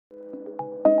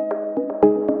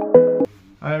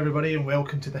Hi everybody and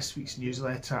welcome to this week's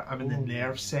newsletter. I'm in the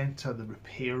Nerve Centre, the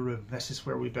repair room. This is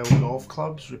where we build golf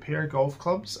clubs, repair golf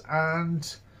clubs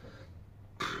and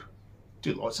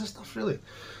do lots of stuff really.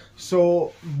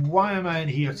 So why am I in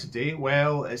here today?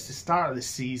 Well, it's the start of the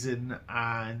season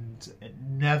and it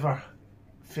never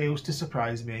fails to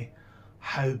surprise me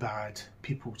how bad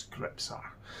people's grips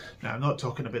are. Now I'm not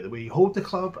talking about the way you hold the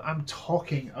club, I'm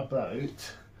talking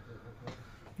about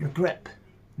your grip.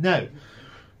 Now,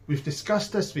 we've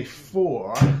discussed this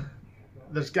before.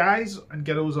 There's guys and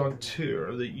girls on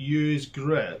tour that use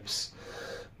grips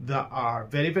that are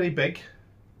very, very big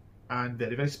and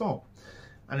very, very small.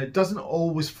 And it doesn't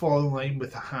always fall in line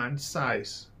with the hand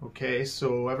size. Okay,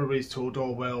 so everybody's told,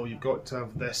 oh, well, you've got to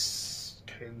have this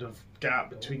kind of gap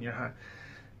between your hand.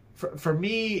 For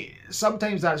me,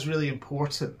 sometimes that's really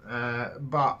important,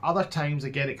 but other times,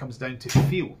 again, it comes down to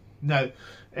feel. Now,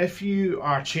 if you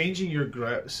are changing your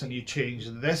grips and you change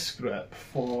this grip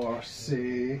for,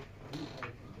 say,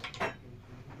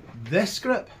 this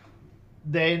grip,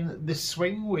 then the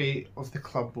swing weight of the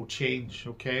club will change,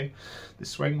 okay? The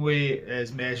swing weight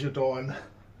is measured on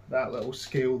that little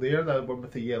scale there, that one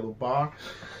with the yellow bar.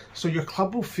 So your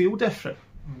club will feel different,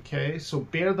 okay? So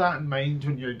bear that in mind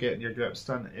when you're getting your grips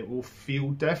done. It will feel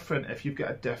different if you've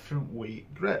got a different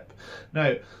weight grip.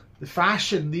 Now, the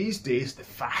fashion these days,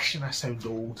 I sound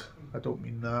old, I don't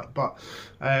mean that, but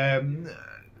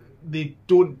they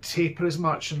don't taper as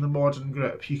much in the modern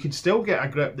grip. You can still get a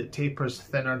grip that tapers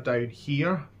thinner down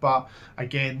here, but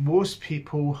again, most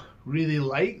people really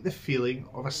like the feeling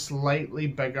of a slightly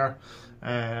bigger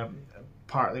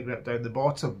part of the grip down the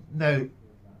bottom. Now,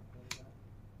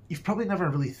 you've probably never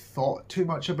really thought too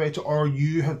much about it, or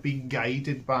you have been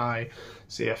guided by,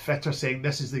 say, a fitter saying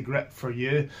this is the grip for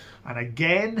you. And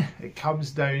again, it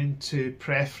comes down to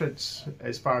preference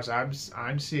as far as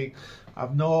I'm seeing.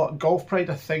 Golf Pride,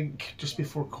 I think just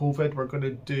before COVID, we're going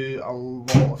to do a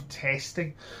lot of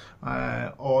testing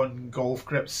on golf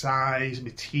grip size,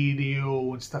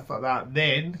 material and stuff like that.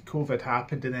 Then COVID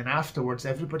happened, and then afterwards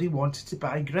everybody wanted to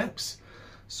buy grips.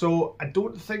 So I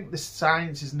don't think the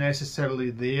science is necessarily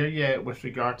there yet with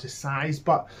regard to size,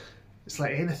 but it's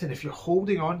like anything, if you're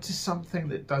holding on to something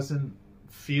that doesn't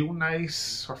feel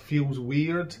nice or feels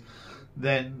weird,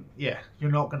 then yeah,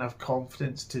 you're not going to have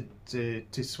confidence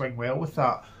to swing well with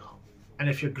that. And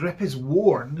if your grip is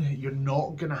worn, you're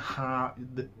not going to have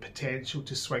the potential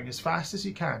to swing as fast as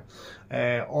you can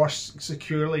or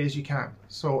securely as you can.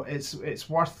 So it's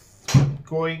worth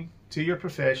going to your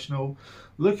professional,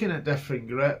 looking at different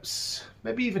grips,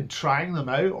 maybe even trying them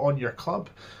out on your club.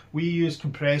 We use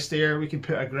compressed air. We can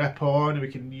put a grip on and we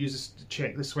can use this to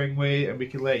check the swing weight, and we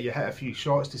can let you hit a few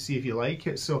shots to see if you like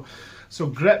it. So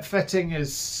grip fitting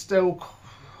is still,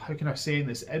 how can I say, in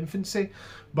its infancy,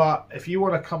 but if you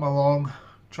want to come along,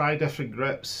 try different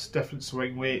grips, different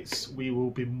swing weights, we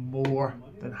will be more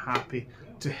than happy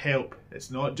to help.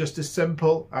 It's not just as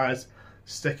simple as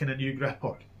sticking a new grip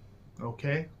on,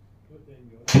 okay?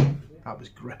 That was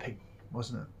gripping,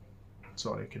 wasn't it?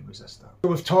 Sorry, I couldn't resist that. So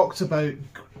we've talked about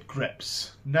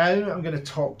grips. Now I'm going to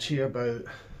talk to you about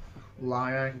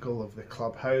lie angle of the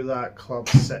club, how that club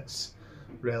sits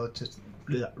relative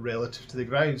to the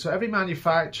ground. So every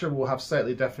manufacturer will have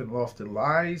slightly different lofted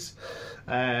lies.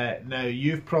 Now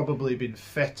you've probably been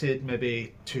fitted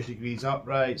maybe 2 degrees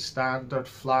upright, standard,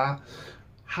 flat.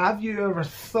 Have you ever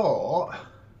thought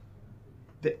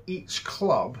that each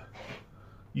club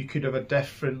you could have a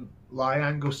different lie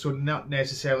angle, so not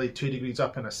necessarily 2 degrees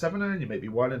up in a 7-iron, you might be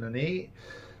 1 in an 8.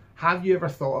 Have you ever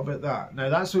thought about that? Now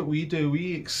that's what we do.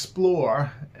 We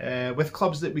explore with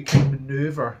clubs that we can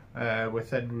maneuver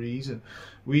within reason.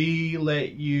 We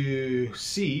let you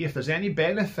see if there's any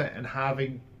benefit in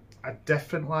having a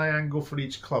different lie angle for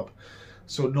each club.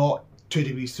 So not 2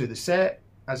 degrees through the set.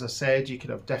 As I said, you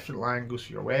can have different lie angles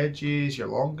for your wedges, your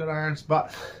longer irons,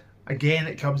 but again,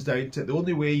 it comes down to the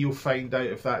only way you'll find out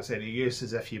if that's any use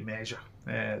is if you measure.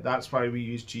 That's why we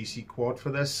use GC Quad for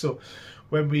this. So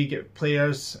when we get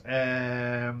players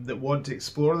that want to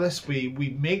explore this,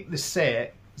 we make the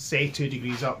set say 2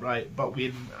 degrees upright, but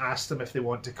we ask them if they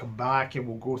want to come back, and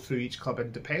we'll go through each club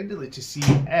independently to see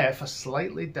if a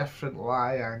slightly different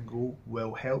lie angle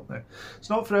will help them. It's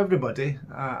not for everybody,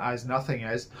 as nothing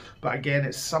is, but again,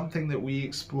 it's something that we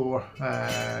explore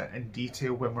in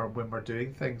detail when we're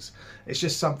doing things. It's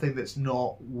just something that's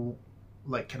not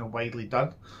like kind of widely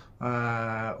done.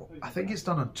 I think it's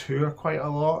done on tour quite a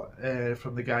lot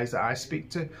from the guys that I speak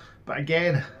to, but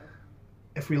again,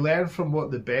 if we learn from what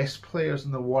the best players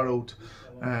in the world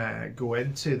go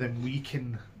into, then we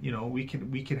can, you know, we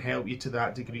can help you to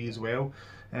that degree as well.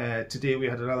 Today we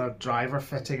had another driver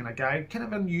fitting and a guy, kind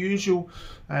of unusual,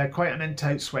 quite an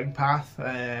in-out swing path,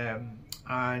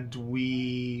 and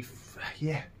we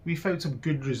found some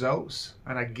good results.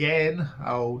 And again,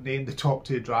 I'll name the top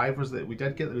 2 drivers that we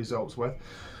did get the results with.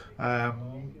 My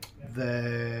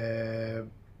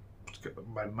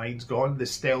mind's gone, the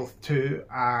Stealth 2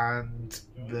 and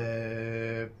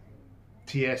the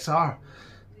TSR.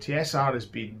 TSR has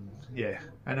been, in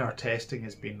our testing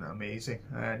has been amazing.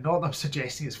 Not that I'm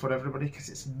suggesting it's for everybody, because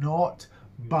it's not,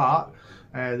 but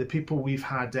the people we've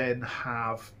had in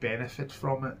have benefited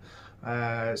from it.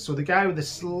 So the guy with the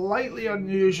slightly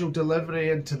unusual delivery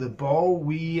into the ball,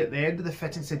 we at the end of the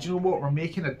fitting said, you know what, we're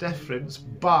making a difference,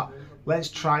 but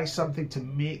let's try something to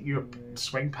make your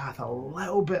swing path a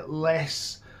little bit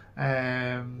less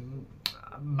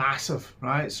massive,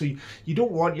 right? So you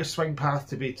don't want your swing path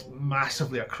to be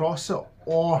massively across it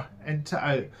or into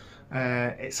out.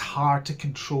 It's hard to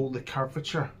control the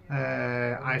curvature,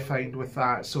 I find, with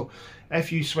that. So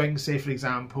if you swing, say for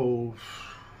example,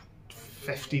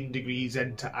 15 degrees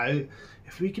into out,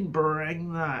 if we can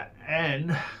bring that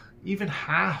in even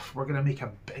half, we're going to make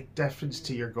a big difference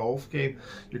to your golf game.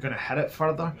 You're going to hit it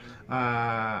further,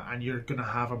 and you're going to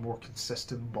have a more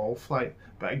consistent ball flight.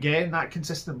 But again, that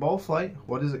consistent ball flight,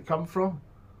 what does it come from?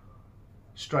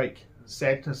 Strike.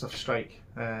 Centness of strike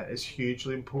is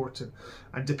hugely important.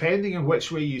 And depending on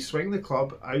which way you swing the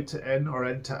club, out to in or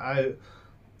in to out,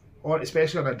 or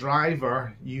especially on a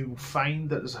driver, you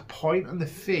find that there's a point on the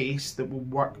face that will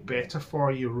work better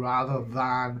for you rather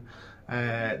than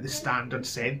the standard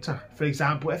centre. For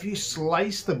example, if you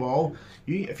slice the ball,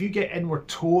 if you get inward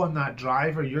toe on that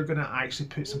driver, you're going to actually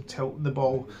put some tilt in the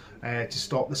ball to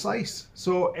stop the slice.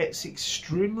 So it's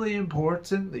extremely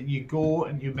important that you go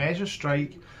and you measure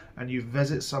strike and you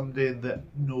visit somebody that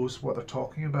knows what they're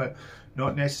talking about.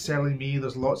 Not necessarily me,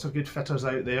 there's lots of good fitters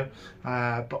out there,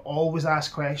 but always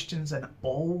ask questions and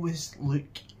always look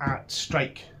at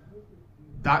strike.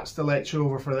 That's the lecture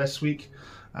over for this week.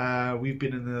 We've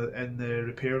been in the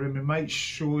repair room. We might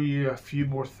show you a few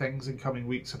more things in coming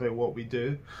weeks about what we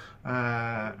do,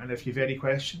 and if you've any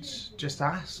questions, just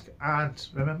ask. And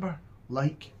remember,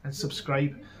 like and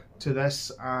subscribe to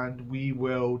this, and we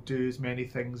will do as many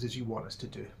things as you want us to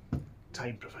do,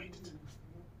 time provided.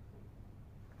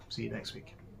 See you next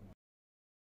week.